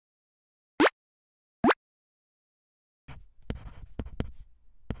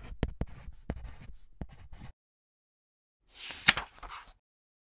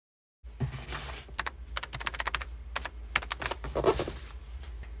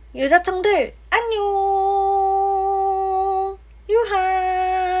유자청들 안녕.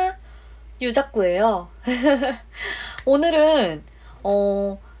 유하 유자꾸예요. 오늘은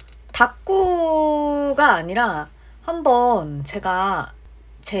다꾸가 아니라 한번 제가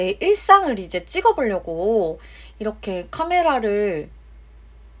제 일상을 이제 찍어보려고 이렇게 카메라를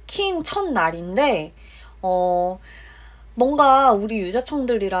킨 첫날인데 뭔가 우리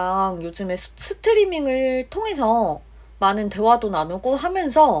유자청들이랑 요즘에 스트리밍을 통해서 많은 대화도 나누고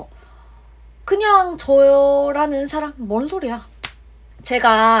하면서 그냥 저라는 사람, 뭔 소리야.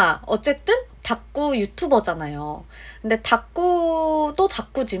 제가 어쨌든 다꾸 유튜버잖아요. 근데 다꾸도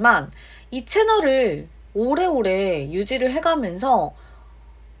다꾸지만 이 채널을 오래오래 유지를 해가면서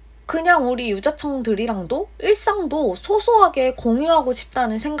그냥 우리 유자청들이랑도 일상도 소소하게 공유하고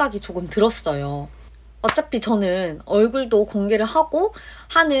싶다는 생각이 조금 들었어요. 어차피 저는 얼굴도 공개를 하고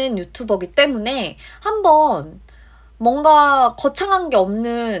하는 유튜버이기 때문에 한번 뭔가 거창한 게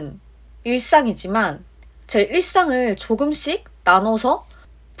없는 일상이지만 제 일상을 조금씩 나눠서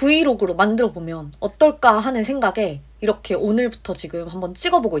브이로그로 만들어보면 어떨까 하는 생각에 이렇게 오늘부터 지금 한번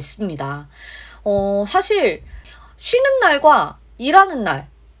찍어보고 있습니다. 사실 쉬는 날과 일하는 날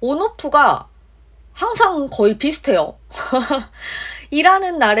온오프가 항상 거의 비슷해요.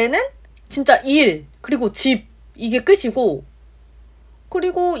 일하는 날에는 진짜 일, 그리고 집, 이게 끝이고,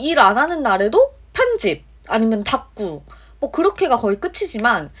 그리고 일 안 하는 날에도 편집, 아니면 다꾸, 뭐 그렇게가 거의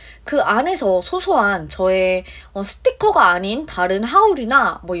끝이지만 그 안에서 소소한 저의 스티커가 아닌 다른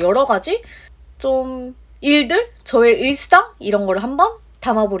하울이나 뭐 여러 가지 좀 일들, 저의 일상 이런 거를 한번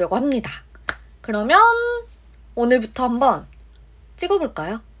담아보려고 합니다. 그러면 오늘부터 한번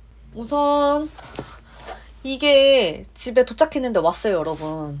찍어볼까요? 우선 이게 집에 도착했는데 왔어요,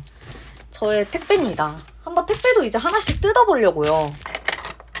 여러분. 저의 택배입니다. 한번 택배도 이제 하나씩 뜯어보려고요.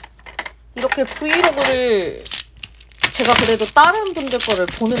 이렇게 브이로그를 제가 그래도 다른 분들 거를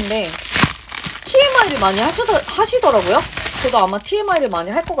보는데 TMI를 많이 하시더라고요. 저도 아마 TMI를 많이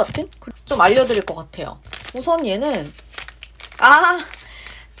할 것 같은? 좀 알려드릴 것 같아요. 우선 얘는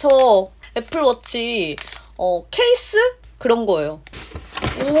저 애플워치 케이스? 그런 거예요.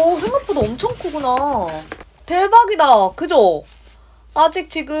 오, 생각보다 엄청 크구나. 대박이다. 그죠? 아직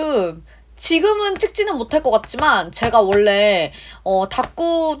지금은 찍지는 못할 것 같지만 제가 원래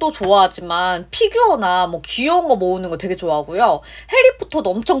다꾸도 좋아하지만 피규어나 뭐 귀여운 거 모으는 거 되게 좋아하고요. 해리포터도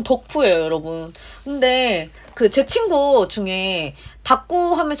엄청 덕후예요, 여러분. 근데 제 친구 중에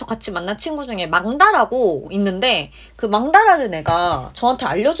다꾸 하면서 같이 만난 친구 중에 망다라고 있는데 그 망다라는 애가 저한테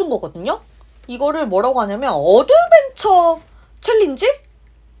알려준 거거든요. 이거를 뭐라고 하냐면 어드벤처 챌린지?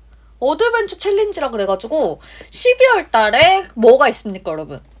 어드벤처 챌린지라 그래가지고 12월 달에 뭐가 있습니까,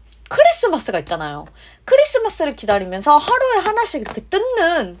 여러분? 크리스마스가 있잖아요. 크리스마스를 기다리면서 하루에 하나씩 이렇게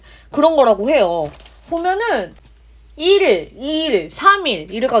뜯는 그런 거라고 해요. 보면은 1일, 2일,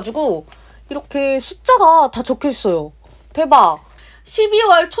 3일 이래가지고 이렇게 숫자가 다 적혀있어요. 대박!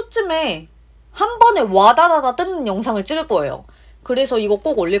 12월 초쯤에 한 번에 와다다다 뜯는 영상을 찍을 거예요. 그래서 이거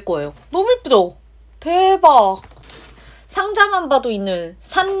꼭 올릴 거예요. 너무 예쁘죠? 대박! 상자만 봐도 있는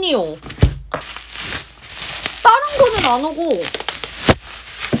산리오. 다른 거는 안 오고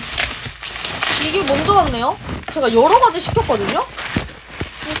이게 먼저 왔네요? 제가 여러 가지 시켰거든요?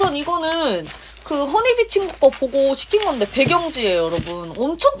 우선 이거는 그 허니비 친구 거 보고 시킨 건데 배경지예요, 여러분.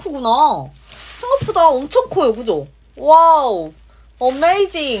 엄청 크구나. 생각보다 엄청 커요, 그죠? 와우,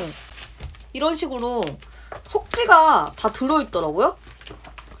 어메이징. 이런 식으로 속지가 다 들어있더라고요.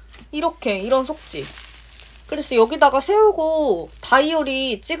 이런 속지. 그래서 여기다가 세우고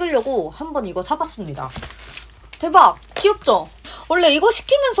다이어리 찍으려고 한번 이거 사봤습니다. 대박! 귀엽죠? 원래 이거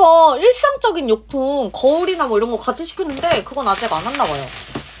시키면서 일상적인 용품, 거울이나 뭐 이런 거 같이 시켰는데 그건 아직 안 왔나봐요.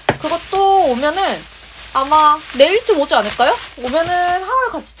 그것도 오면은 아마 내일쯤 오지 않을까요? 오면은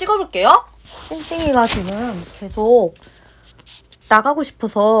하울 같이 찍어볼게요. 찡찡이가 지금 계속 나가고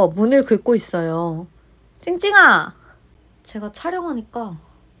싶어서 문을 긁고 있어요. 찡찡아! 제가 촬영하니까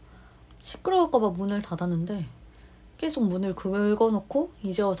시끄러울까봐 문을 닫았는데 계속 문을 긁어놓고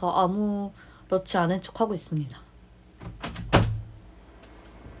이제 와서 아무렇지 않은 척 하고 있습니다.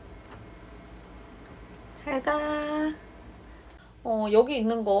 잘가. 여기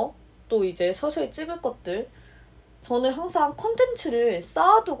있는 거 또 이제 서서히 찍을 것들. 저는 항상 콘텐츠를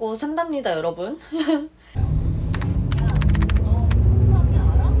쌓아두고 산답니다, 여러분.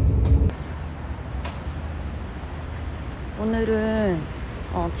 오늘은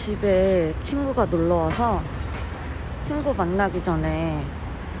집에 친구가 놀러와서 친구 만나기 전에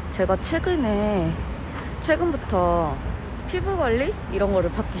제가 최근부터 피부관리? 이런 거를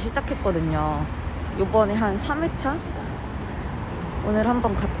받기 시작했거든요. 요번에 한 3회차? 오늘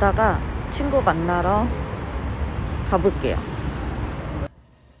한번 갔다가 친구 만나러 가볼게요.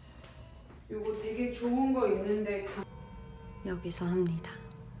 좋은 거 있는데 여기서 합니다.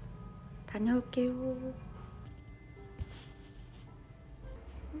 다녀올게요.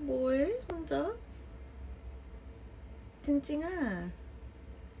 뭐해? 혼자? 찡찡아,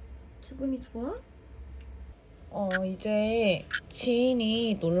 기분이 좋아? 이제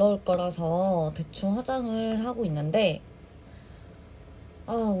지인이 놀러 올 거라서 대충 화장을 하고 있는데,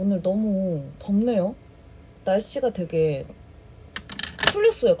 오늘 너무 덥네요. 날씨가 되게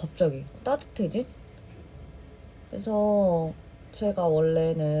풀렸어요, 갑자기. 따뜻해진? 그래서 제가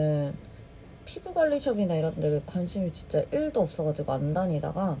원래는 피부관리숍이나 이런 데 관심이 진짜 1도 없어가지고 안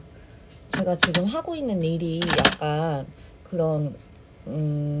다니다가, 제가 지금 하고 있는 일이 약간 그런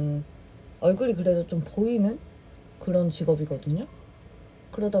얼굴이 그래도 좀 보이는 그런 직업이거든요.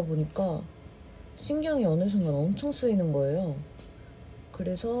 그러다 보니까 신경이 어느 순간 엄청 쓰이는 거예요.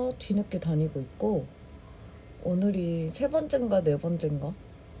 그래서 뒤늦게 다니고 있고, 오늘이 3번째인가 4번째인가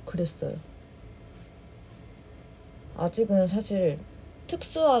그랬어요. 아직은 사실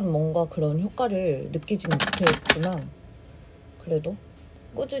특수한 뭔가 그런 효과를 느끼지는 못했지만, 그래도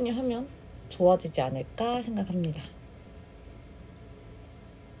꾸준히 하면 좋아지지 않을까 생각합니다.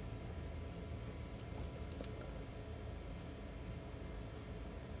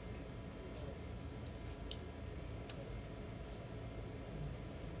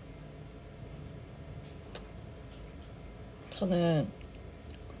 저는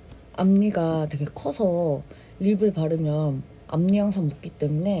앞니가 되게 커서 립을 바르면 앞니 항상 묻기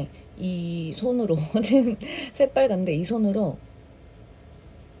때문에 이 손으로 지금 새빨간데 이 손으로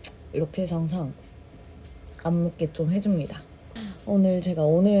이렇게 해서 항상 안 묻게 좀 해줍니다. 오늘 제가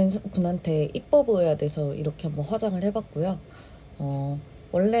오는 분한테 이뻐 보여야 돼서 이렇게 한번 화장을 해봤고요.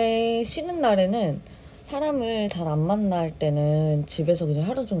 원래 쉬는 날에는 사람을 잘 안 만날 때는 집에서 그냥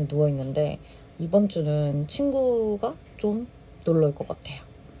하루 종일 누워있는데, 이번 주는 친구가 좀 놀러 올 것 같아요.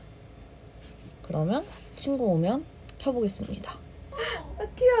 그러면 친구 오면 켜보겠습니다.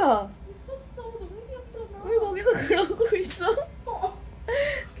 키야, 있었어. 너무 귀엽잖아. 왜 거기서 그러고 있어?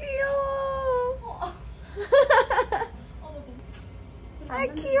 귀여워. 아,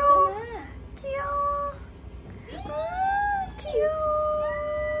 귀여워. 귀여워. 귀여워.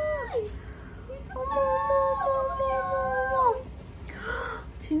 어머.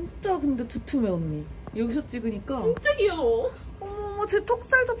 진짜 근데 두툼해, 언니. 여기서 찍으니까. 진짜 귀여워. 어머, 제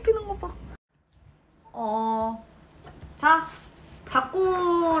턱살 접히는 거 봐. 자,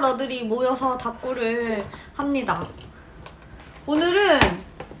 다꾸러들이 모여서 다꾸를 합니다. 오늘은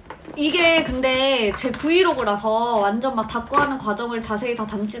이게 근데 제 브이로그라서 완전 막 다꾸하는 과정을 자세히 다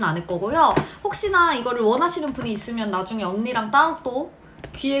담진 않을 거고요. 혹시나 이거를 원하시는 분이 있으면 나중에 언니랑 따로 또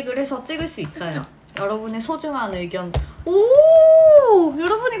기획을 해서 찍을 수 있어요. 여러분의 소중한 의견. 오!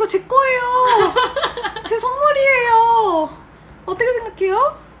 여러분 이거 제 거예요. 제 선물이에요. 어떻게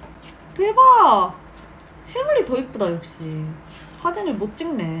생각해요? 대박! 실물이 더 이쁘다 역시. 사진을 못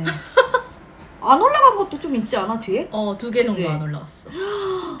찍네. 안 올라간 것도 좀 있지 않아 뒤에? 2개 정도 안 올라왔어.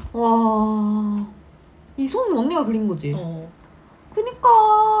 와, 이 손 언니가 그린 거지? 그니까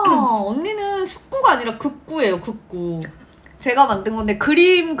언니는 숙구가 아니라 극구예요, 극구. 제가 만든 건데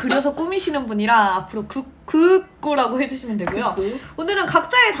그림 그려서 꾸미시는 분이라 앞으로 극구라고 해주시면 되고요. 오늘은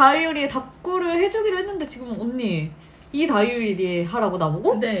각자의 다이어리에 다꾸를 해주기로 했는데 지금 언니 이 다이어리에 하라고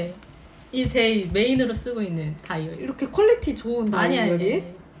나보고? 네. 이 제 메인으로 쓰고 있는 다이어리. 이렇게 퀄리티 좋은 다이어리?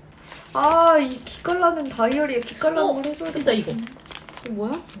 아니. 아, 이 기깔나는 다이어리에 기깔나는 걸 해줘야 돼. 진짜 이거. 이거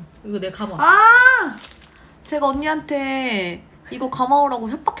뭐야? 이거 내 가방. 제가 언니한테 이거 감아오라고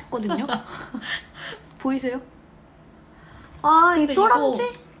협박했거든요. 보이세요? 이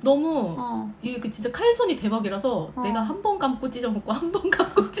쪼람지? 너무 이게 진짜 칼손이 대박이라서 내가 한 번 감고 찢어먹고 한 번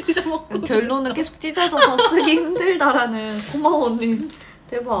감고 찢어먹고. 결론은 계속 찢어져서 쓰기 힘들다라는. 고마워 언니.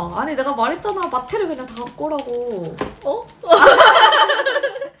 대박. 아니 내가 말했잖아, 마테를 그냥 다 갖고 오라고.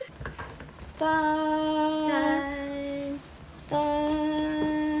 짠.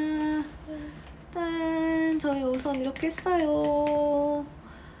 저희 우선 이렇게 했어요.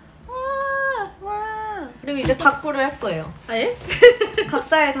 와. 그리고 이제 다꾸를 할 거예요. 예?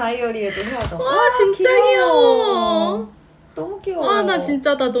 각자의 다이어리에도 해야죠. 와, 진짜 귀여워. 너무 귀여워. 나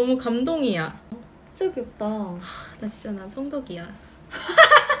진짜 나 너무 감동이야. 진짜 귀엽다. 나 진짜 난 성덕이야.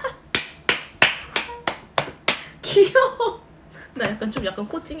 귀여워. 나 약간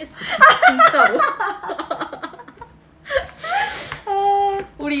코칭했어. 진짜로.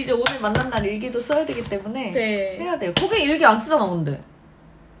 우리 이제 오늘 만난 날 일기도 써야 되기 때문에 네. 해야 돼요. 거기 일기 안 쓰잖아 근데.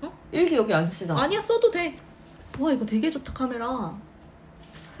 일기 여기 안 쓰잖아. 아니야, 써도 돼. 와, 이거 되게 좋다 카메라. 와,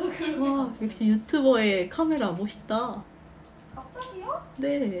 역시 유튜버의 카메라 멋있다. 갑자기요?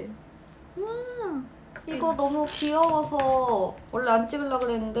 네. 와, 이거 너무 귀여워서 원래 안 찍으려고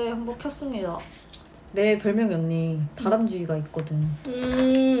그랬는데 한번 켰습니다. 내 별명이 언니 다람쥐가 있거든.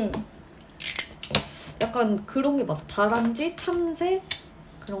 약간 그런 게 맞아. 다람쥐, 참새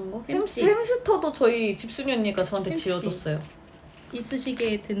그런 거. 햄스터도 저희 집순이 언니가 저한테 지어줬어요.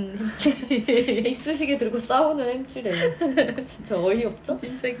 이쑤시개 든 햄찌. 이쑤시개 들고 싸우는 햄찌래요. 진짜 어이없죠?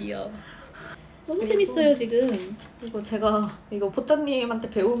 진짜 귀여워. 너무 재밌어요 지금. 이거 제가 이거 보짜님한테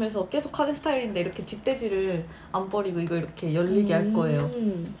배우면서 계속 하는 스타일인데 이렇게 뒷돼지를 안 버리고 이거 이렇게 열리게 할 거예요.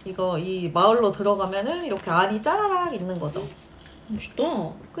 이거 이 마을로 들어가면은 이렇게 알이 짜라락 있는 거죠. 멋있다.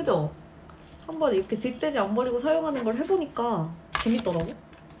 그죠? 한번 이렇게 뒷돼지 안 버리고 사용하는 걸 해보니까 재밌더라고.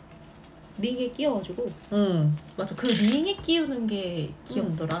 링에 끼워가지고. 맞아. 그 링에 끼우는 게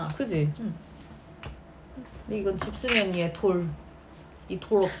귀엽더라. 그지? 근데 이건 집순이 언니의 돌. 이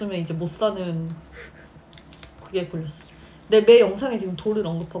돌 없으면 이제 못 사는 그게 걸렸어. 내 매 영상에 지금 돌을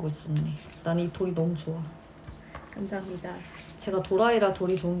언급하고 있어 언니. 난 이 돌이 너무 좋아. 감사합니다. 제가 도라이라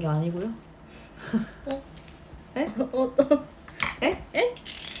돌이 좋은 게 아니고요. 에? 어떤? 에? 에?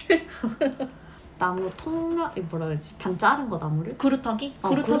 나무 통나 뭐라 그러지? 반 자른 거 나무를? 그루터기?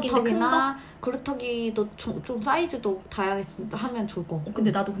 그루터기나 그루터기도 좀 사이즈도 다양하게 하면 좋을 것 같고.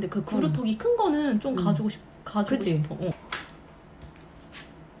 근데 나도 그 그루터기 큰 거는 좀 가지고 싶어.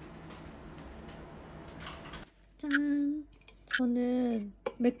 짠! 저는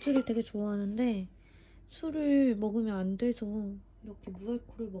맥주를 되게 좋아하는데 술을 먹으면 안 돼서 이렇게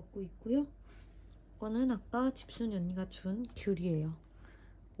무알콜을 먹고 있고요. 이거는 아까 집순이 언니가 준 귤이에요.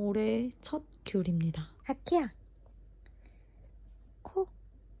 올해 첫 귤입니다. 하키야! 코!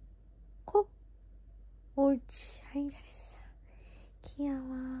 옳지. 아이 잘했어. 귀여워.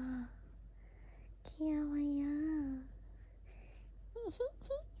 귀여워요.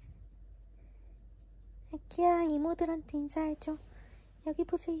 하키야, 이모들한테 인사해줘. 여기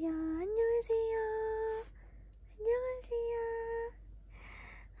보세요. 안녕하세요. 안녕하세요.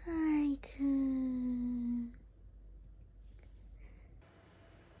 아이고.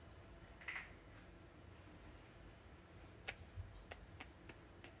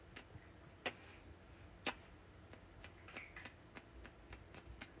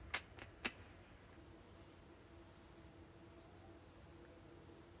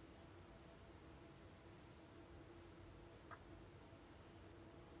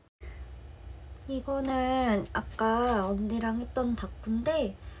 이거는 아까 언니랑 했던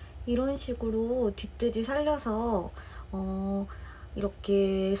다꾸인데 이런 식으로 뒷돼지 살려서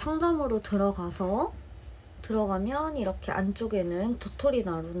이렇게 상점으로 들어가면 이렇게 안쪽에는 도토리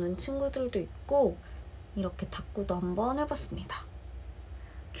나르는 친구들도 있고 이렇게 다꾸도 한번 해봤습니다.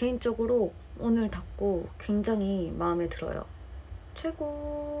 개인적으로 오늘 다꾸 굉장히 마음에 들어요.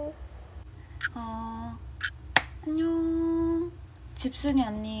 최고! 안녕! 집순이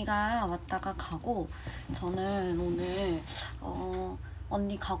언니가 왔다가 가고 저는 오늘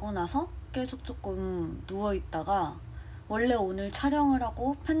언니 가고 나서 계속 조금 누워있다가 원래 오늘 촬영을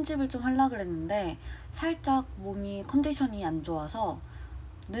하고 편집을 좀 하려고 그랬는데 살짝 몸이 컨디션이 안 좋아서는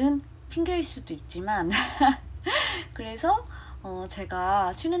핑계일 수도 있지만 그래서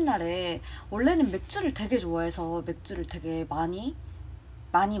제가 쉬는 날에 원래는 맥주를 되게 좋아해서 맥주를 되게 많이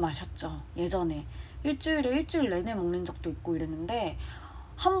마셨죠. 예전에 일주일 내내 먹는 적도 있고 이랬는데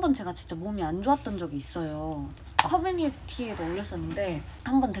한 번 제가 진짜 몸이 안 좋았던 적이 있어요. 커뮤니티에도 올렸었는데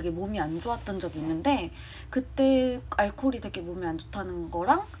한 번 되게 몸이 안 좋았던 적이 있는데 그때 알코올이 되게 몸에 안 좋다는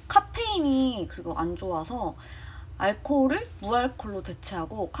거랑 카페인이 그리고 안 좋아서 알코올을 무알콜로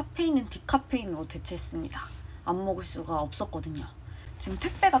대체하고 카페인은 디카페인으로 대체했습니다. 안 먹을 수가 없었거든요. 지금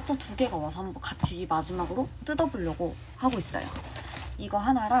택배가 또 2개가 와서 한번 같이 마지막으로 뜯어보려고 하고 있어요. 이거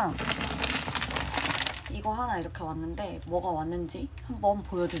하나랑 이거 하나 이렇게 왔는데 뭐가 왔는지 한번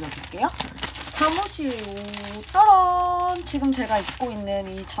보여드려볼게요. 잠옷이에요. 따란! 지금 제가 입고 있는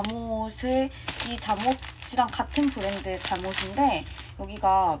이 잠옷이랑 같은 브랜드의 잠옷인데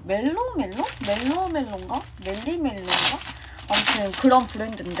여기가 멜로멜론가? 멜리멜론가? 아무튼 그런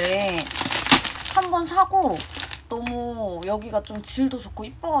브랜드인데 한번 사고 너무 여기가 좀 질도 좋고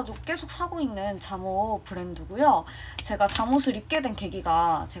이뻐가지고 계속 사고 있는 잠옷 브랜드고요. 제가 잠옷을 입게 된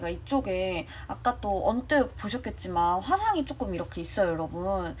계기가 제가 이쪽에 아까 또 언뜻 보셨겠지만 화상이 조금 이렇게 있어요,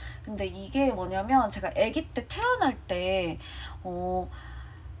 여러분. 근데 이게 뭐냐면 제가 아기 때 태어날 때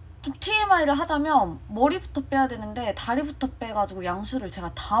좀 TMI를 하자면 머리부터 빼야 되는데 다리부터 빼가지고 양수를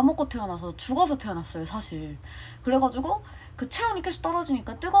제가 다 먹고 태어나서 죽어서 태어났어요, 사실. 그래가지고 그 체온이 계속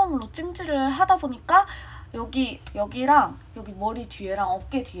떨어지니까 뜨거운 물로 찜질을 하다 보니까 여기랑 여기 머리 뒤에랑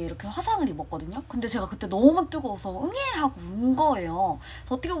어깨 뒤에 이렇게 화상을 입었거든요. 근데 제가 그때 너무 뜨거워서 응애 하고 운 거예요.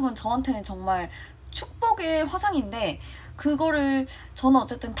 그래서 어떻게 보면 저한테는 정말 축복의 화상인데 그거를 저는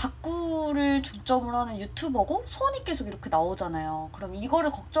어쨌든 다꾸를 중점으로 하는 유튜버고 손이 계속 이렇게 나오잖아요. 그럼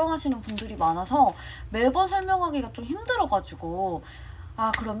이거를 걱정하시는 분들이 많아서 매번 설명하기가 좀 힘들어가지고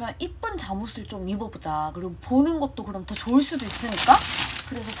아 그러면 이쁜 잠옷을 좀 입어보자. 그리고 보는 것도 그럼 더 좋을 수도 있으니까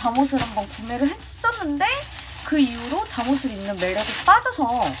그래서 잠옷을 한번 구매를 했었는데 그 이후로 잠옷을 입는 매력에 빠져서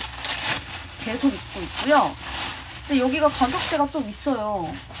계속 입고 있고요. 근데 여기가 가격대가 좀 있어요.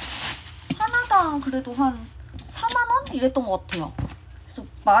 하나당 그래도 한 4만원? 이랬던 것 같아요. 그래서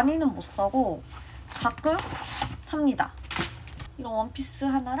많이는 못 사고 가끔 삽니다. 이런 원피스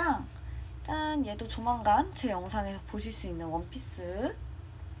하나랑 짠! 얘도 조만간 제 영상에서 보실 수 있는 원피스.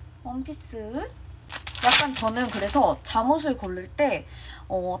 약간 저는 그래서 잠옷을 고를 때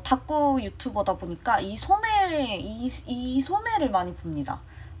다꾸 유튜버다 보니까 이 소매를 많이 봅니다.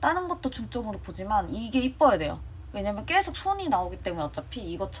 다른 것도 중점으로 보지만 이게 이뻐야 돼요. 왜냐면 계속 손이 나오기 때문에 어차피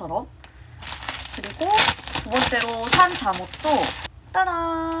이것처럼. 그리고 두 번째로 산 잠옷도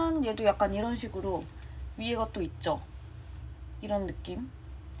따란! 얘도 약간 이런 식으로 위에가 또 있죠. 이런 느낌.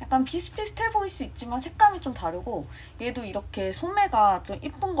 약간 비슷비슷해 보일 수 있지만 색감이 좀 다르고 얘도 이렇게 소매가 좀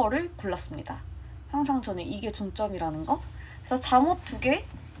이쁜 거를 골랐습니다. 항상 저는 이게 중점이라는 거. 그래서 잠옷 2개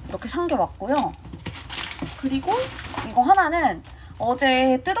이렇게 삼겨봤고요. 그리고 이거 하나는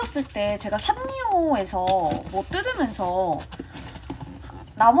어제 뜯었을 때 제가 산리오에서 뭐 뜯으면서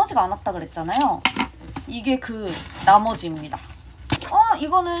나머지가 안 왔다 그랬잖아요. 이게 그 나머지입니다.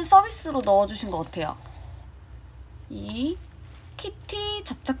 이거는 서비스로 넣어주신 것 같아요. 이 키티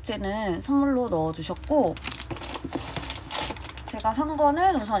접착제는 선물로 넣어주셨고 제가 산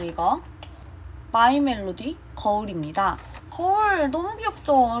거는 우선 이거 마이멜로디 거울입니다. 거울 너무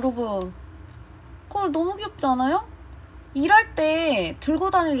귀엽죠, 여러분? 거울 너무 귀엽지 않아요? 일할 때 들고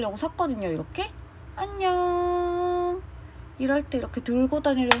다니려고 샀거든요, 이렇게. 안녕. 일할 때 이렇게 들고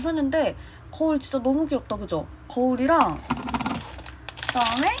다니려고 샀는데 거울 진짜 너무 귀엽다, 그죠? 거울이랑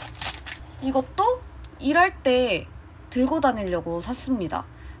그다음에 이것도 일할 때 들고 다니려고 샀습니다.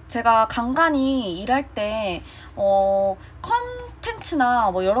 제가 간간히 일할 때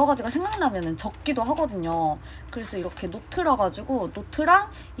컨텐츠나 뭐 여러 가지가 생각나면 적기도 하거든요. 그래서 이렇게 노트라 가지고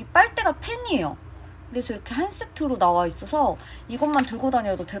노트랑 이 빨대가 펜이에요. 그래서 이렇게 한 세트로 나와 있어서 이것만 들고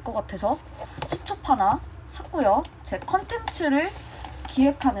다녀도 될 것 같아서 수첩 하나 샀고요. 제 컨텐츠를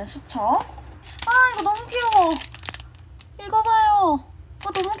기획하는 수첩. 이거 너무 귀여워. 이거 봐요.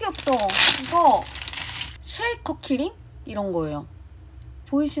 이거 너무 귀엽죠? 이거 쉐이커 키링? 이런 거예요.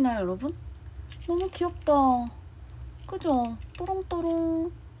 보이시나요, 여러분? 너무 귀엽다. 그죠?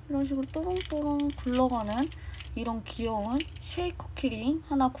 또롱또롱 이런 식으로 또롱또롱 굴러가는 이런 귀여운 쉐이커 키링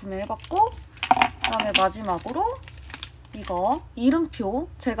하나 구매해봤고 그다음에 마지막으로 이거 이름표.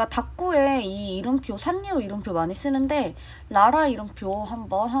 제가 다꾸에 이 이름표, 산리오 이름표 많이 쓰는데 라라 이름표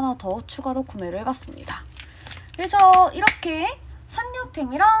한번 하나 더 추가로 구매를 해봤습니다. 그래서 이렇게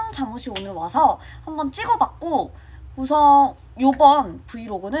산리오템이랑 잠옷이 오늘 와서 한번 찍어봤고 우선 요번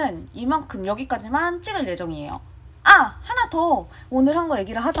브이로그는 이만큼 여기까지만 찍을 예정이에요. 하나 더 오늘 한 거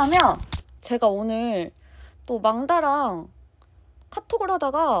얘기를 하자면 제가 오늘 또 망다랑 카톡을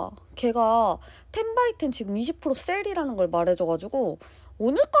하다가 걔가 10x10 지금 20% 세일이라는 걸 말해줘가지고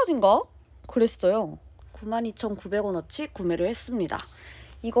오늘까지인가? 그랬어요. 92,900원어치 구매를 했습니다.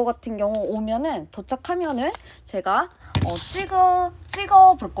 이거 같은 경우 오면은 도착하면은 제가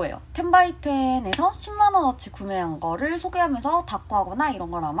찍어 볼 거예요. 10x10에서 10만원어치 구매한 거를 소개하면서 다꾸하거나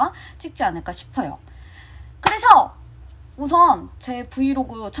이런 걸 아마 찍지 않을까 싶어요. 그래서 우선 제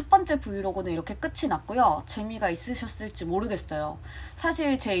브이로그, 첫 번째 브이로그는 이렇게 끝이 났고요. 재미가 있으셨을지 모르겠어요.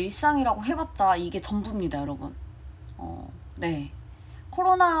 사실 제 일상이라고 해봤자 이게 전부입니다, 여러분. 네.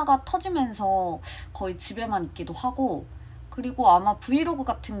 코로나가 터지면서 거의 집에만 있기도 하고 그리고 아마 브이로그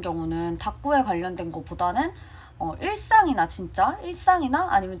같은 경우는 다꾸에 관련된 것보다는 일상이나 진짜 일상이나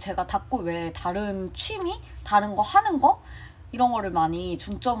아니면 제가 다꾸 외에 다른 취미, 다른 거 하는 거 이런 거를 많이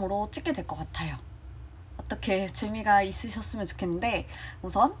중점으로 찍게 될 것 같아요. 어떻게 재미가 있으셨으면 좋겠는데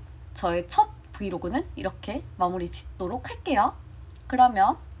우선 저의 첫 브이로그는 이렇게 마무리 짓도록 할게요.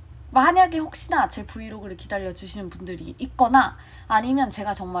 그러면 만약에 혹시나 제 브이로그를 기다려주시는 분들이 있거나 아니면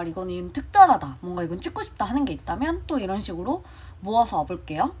제가 정말 이거는 특별하다, 뭔가 이건 찍고 싶다 하는 게 있다면 또 이런 식으로 모아서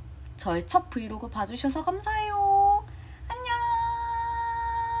와볼게요. 저의 첫 브이로그 봐주셔서 감사해요.